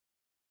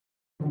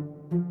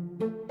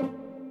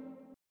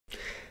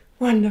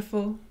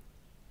Wonderful.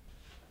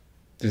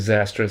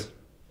 Disastrous.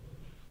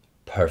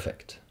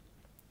 Perfect.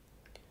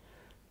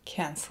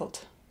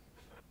 Cancelled.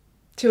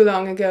 Too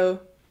long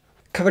ago.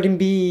 Covered in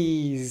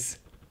bees.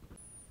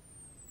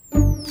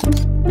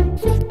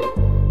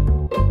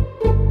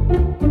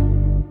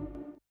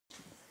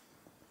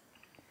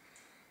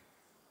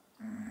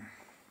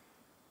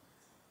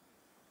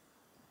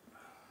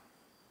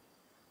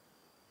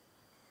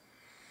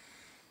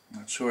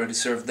 Not sure I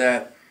deserve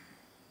that.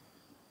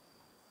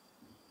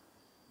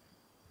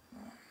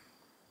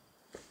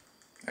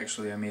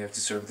 Actually, I may have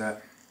deserved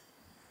that.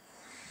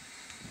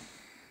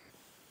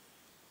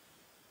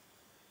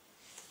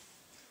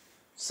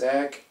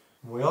 Zach?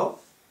 Will?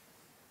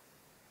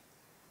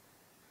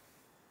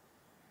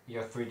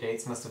 Your 3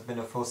 dates must have been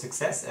a full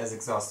success, as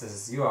exhausted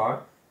as you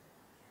are.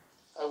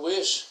 I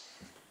wish.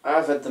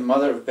 I've had the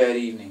mother of bad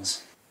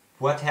evenings.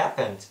 What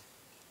happened?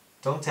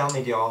 Don't tell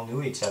me they all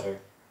knew each other.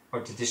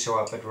 Or did they show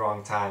up at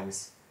wrong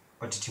times?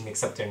 Or did you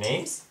mix up their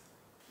names?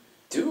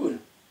 Dude,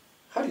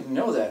 how did you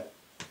know that?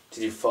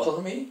 Did you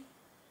follow me?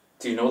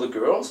 Do you know the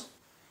girls?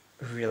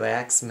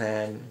 Relax,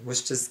 man.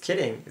 Was just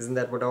kidding. Isn't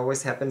that what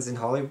always happens in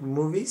Hollywood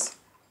movies?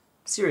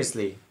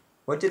 Seriously,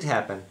 what did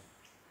happen?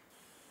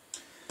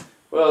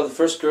 Well, the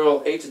first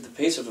girl ate at the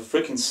pace of a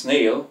freaking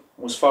snail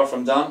and was far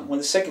from done when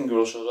the second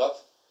girl showed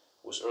up.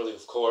 It was early,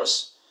 of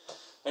course.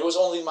 And it was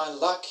only my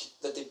luck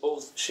that they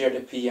both shared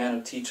a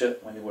piano teacher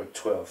when they were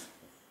 12.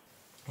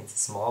 It's a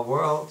small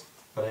world,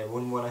 but I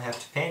wouldn't want to have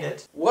to paint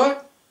it.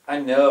 What? I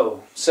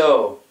know.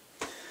 So,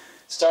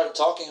 started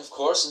talking, of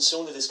course, and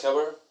soon they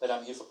discover that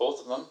I'm here for both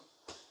of them.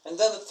 And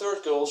then the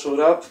third girl showed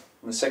up,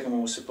 and the second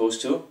one was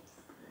supposed to.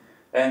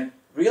 And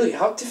really,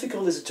 how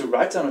difficult is it to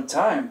write down a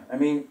time? I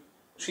mean,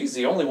 she's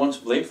the only one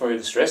to blame for your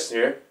distress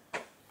here.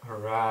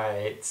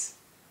 Right.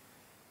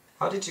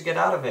 How did you get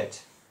out of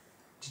it?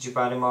 Did you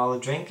buy them all a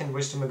drink and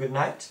wish them a good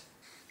night?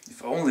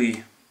 If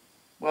only.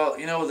 Well,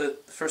 you know, the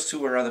first two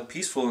were rather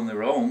peaceful in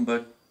their own,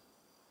 but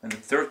then the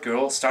third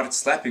girl started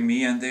slapping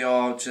me and they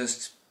all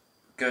just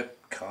got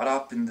caught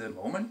up in the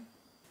moment.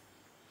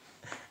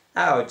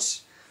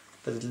 Ouch.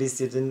 But at least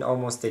you didn't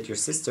almost date your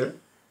sister.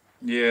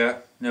 Yeah,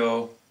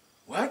 no.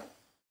 What?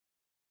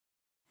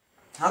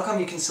 How come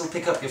you can still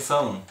pick up your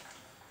phone?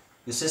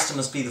 Your sister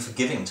must be the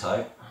forgiving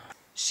type.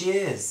 She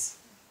is.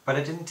 But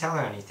I didn't tell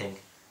her anything.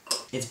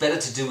 It's better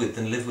to do it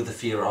than live with the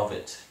fear of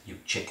it, you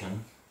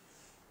chicken.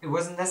 It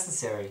wasn't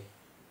necessary.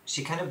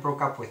 She kind of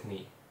broke up with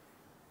me.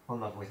 Well,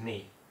 not with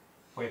me.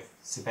 With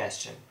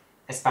Sebastian.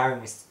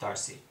 Aspiring Mr.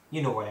 Darcy.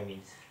 You know what I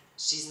mean.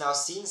 She's now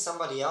seeing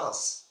somebody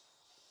else.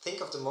 Think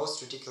of the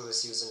most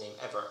ridiculous username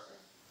ever.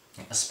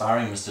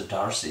 Aspiring Mr.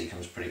 Darcy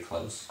comes pretty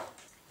close.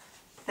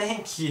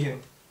 Thank you.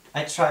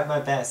 I tried my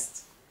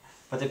best.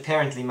 But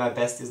apparently my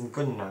best isn't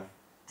good enough.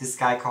 This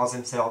guy calls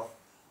himself,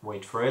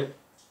 wait for it,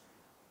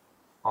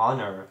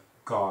 Honor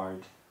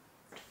Guard.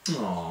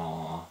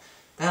 Aww,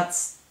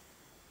 that's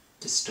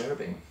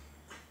disturbing.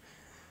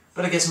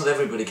 But I guess not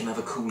everybody can have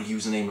a cool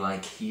username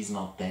like He's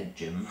Not Dead,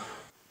 Jim.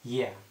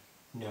 Yeah.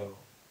 No.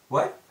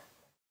 What?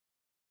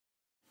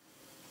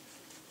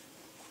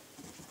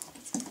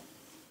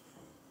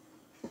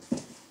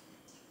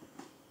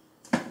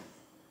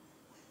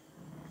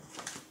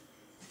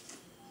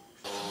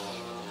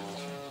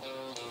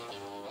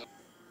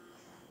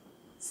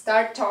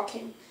 Start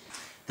talking.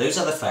 Those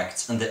are the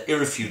facts, and they're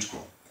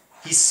irrefutable.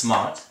 He's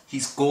smart,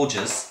 he's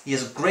gorgeous, he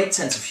has a great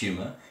sense of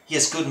humour, he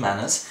has good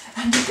manners,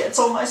 and he gets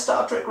all my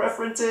Star Trek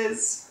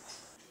references.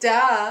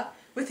 Duh!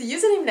 With a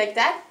username like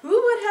that, who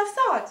would have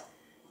thought?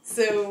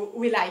 So,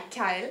 we like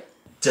Kyle?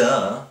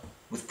 Duh!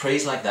 With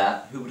praise like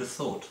that, who would have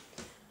thought?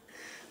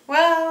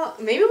 Well,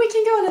 maybe we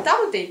can go on a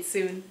double date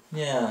soon.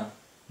 Yeah,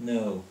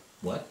 no.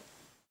 What?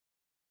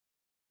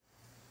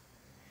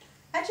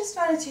 I just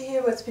wanted to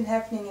hear what's been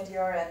happening at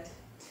your end.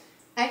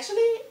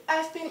 Actually,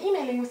 I've been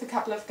emailing with a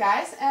couple of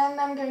guys and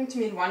I'm going to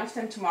meet one of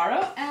them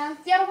tomorrow and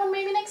the other one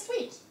maybe next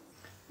week.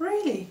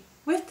 Really?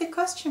 With the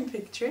costume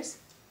pictures?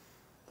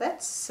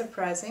 That's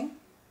surprising.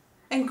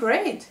 And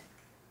great,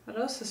 but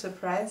also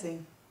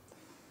surprising.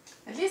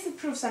 At least it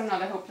proves I'm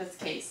not a hopeless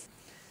case.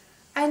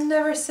 I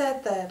never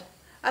said that.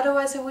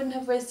 Otherwise I wouldn't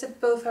have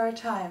wasted both our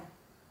time.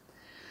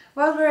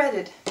 While we're at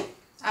it,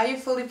 are you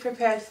fully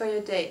prepared for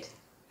your date?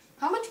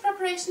 How much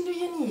preparation do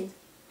you need?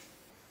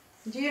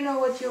 Do you know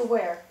what you'll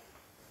wear?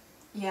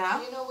 Yeah.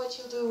 Do you know what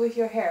you'll do with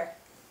your hair?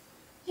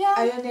 Yeah.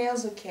 Are your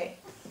nails okay?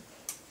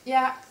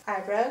 Yeah.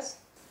 Eyebrows?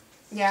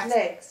 Yeah.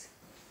 Legs?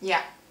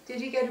 Yeah.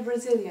 Did you get a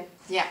Brazilian?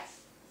 Yeah.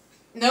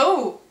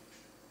 No!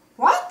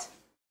 What?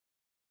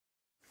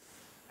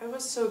 I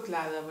was so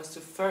glad I was the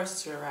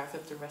first to arrive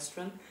at the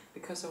restaurant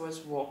because I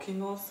was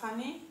walking all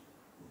funny.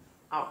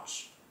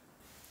 Ouch.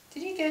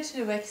 Did you go to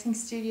the waxing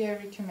studio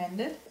I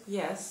recommended?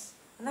 Yes,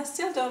 and I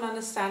still don't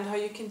understand how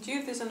you can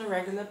do this on a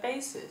regular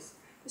basis.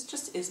 This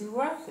just isn't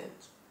worth it.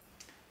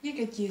 You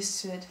get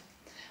used to it.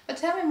 But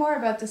tell me more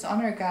about this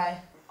honor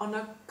guy.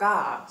 Honor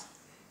guard.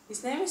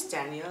 His name is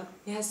Daniel.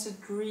 He has the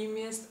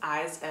dreamiest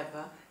eyes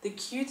ever, the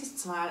cutest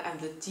smile and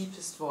the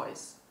deepest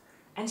voice.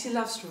 And he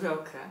loves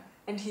Rilke.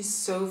 And he's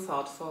so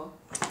thoughtful.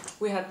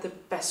 We had the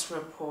best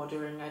rapport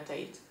during our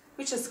date.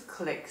 We just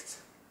clicked.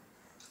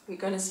 We're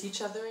gonna see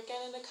each other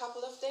again in a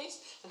couple of days,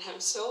 and I'm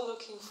so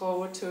looking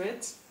forward to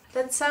it.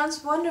 That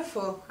sounds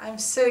wonderful. I'm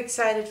so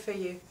excited for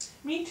you.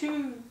 Me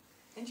too.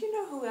 And you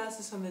know who else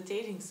is on the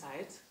dating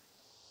site?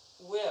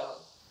 Will.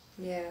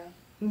 Yeah.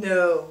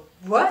 No.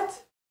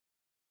 What?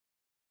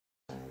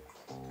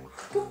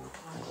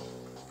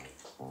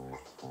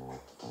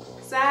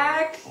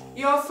 Zach,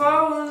 your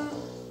phone.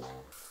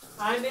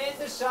 I'm in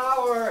the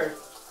shower.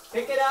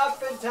 Pick it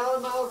up and tell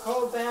him I'll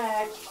call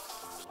back.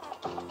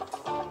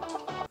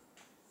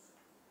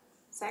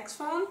 Zach's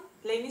phone?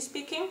 Lainey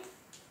speaking?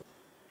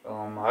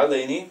 Hi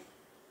Lainey.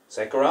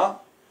 Zach around?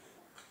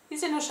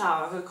 He's in the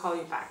shower. He'll call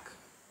you back.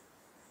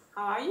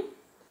 How are you?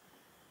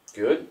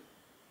 Good.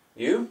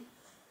 You?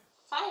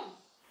 Fine.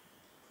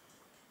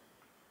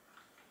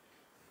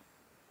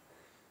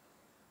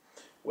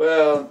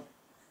 Well,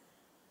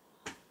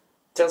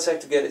 tell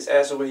Zach to get his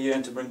ass over here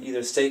and to bring either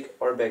a steak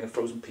or a bag of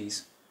frozen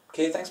peas.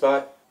 Okay, thanks,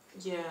 bye.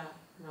 Yeah,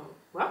 no.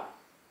 What?